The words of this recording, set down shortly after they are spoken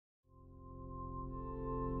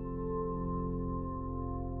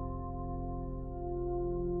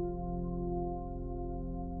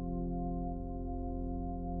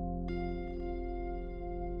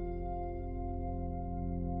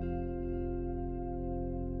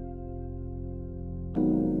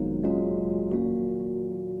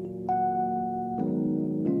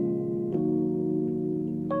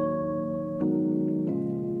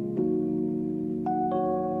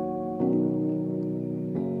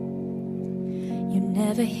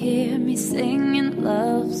never hear me singing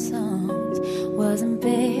love songs. Wasn't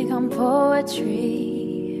big on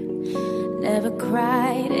poetry. Never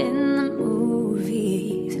cried in the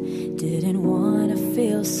movies. Didn't wanna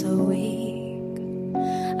feel so weak.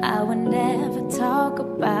 I would never talk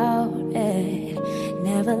about it.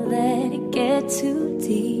 Never let it get too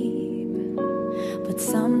deep. But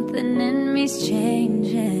something in me's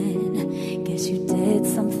changing. Guess you did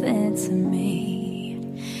something to me.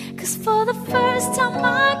 'Cause for the first time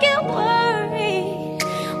I get worried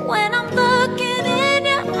when I'm looking in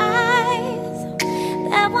your eyes,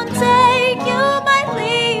 that one day you might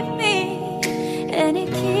leave me, and it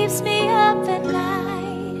keeps me up at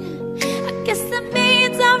night. I guess that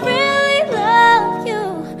means I really love you,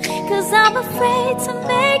 'cause I'm afraid to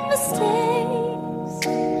make mistakes.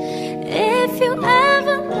 If you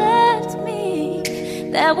ever left me,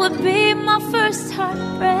 that would be my first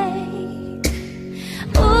heartbreak.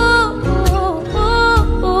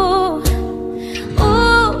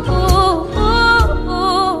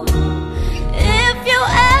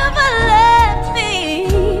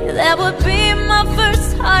 That would be my first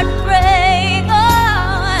heartbreak. Oh,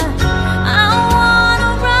 I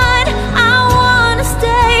wanna run, I wanna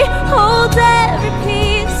stay, hold every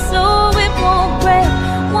piece so it won't break.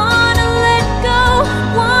 Wanna let go,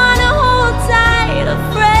 wanna hold tight,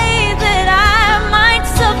 afraid that I might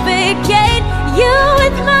suffocate you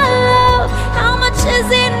with my love. How much is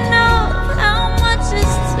enough? How much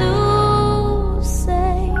is too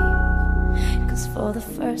safe? 'Cause for the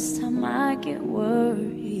first time I get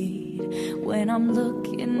worried when I'm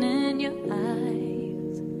looking in your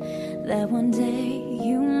eyes, that one day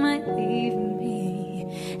you might leave me,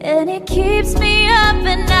 and it keeps me up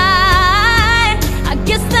at night. I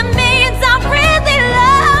guess that means I really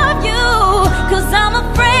love you, 'cause I'm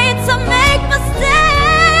afraid to make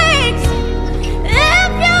mistakes.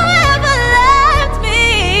 If you ever left me,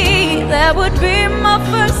 that would be my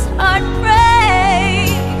first heartbreak.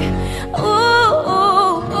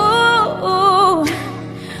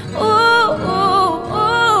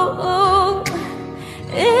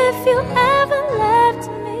 If you ever left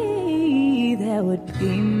me, that would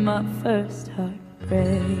be my first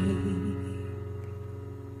heartbreak.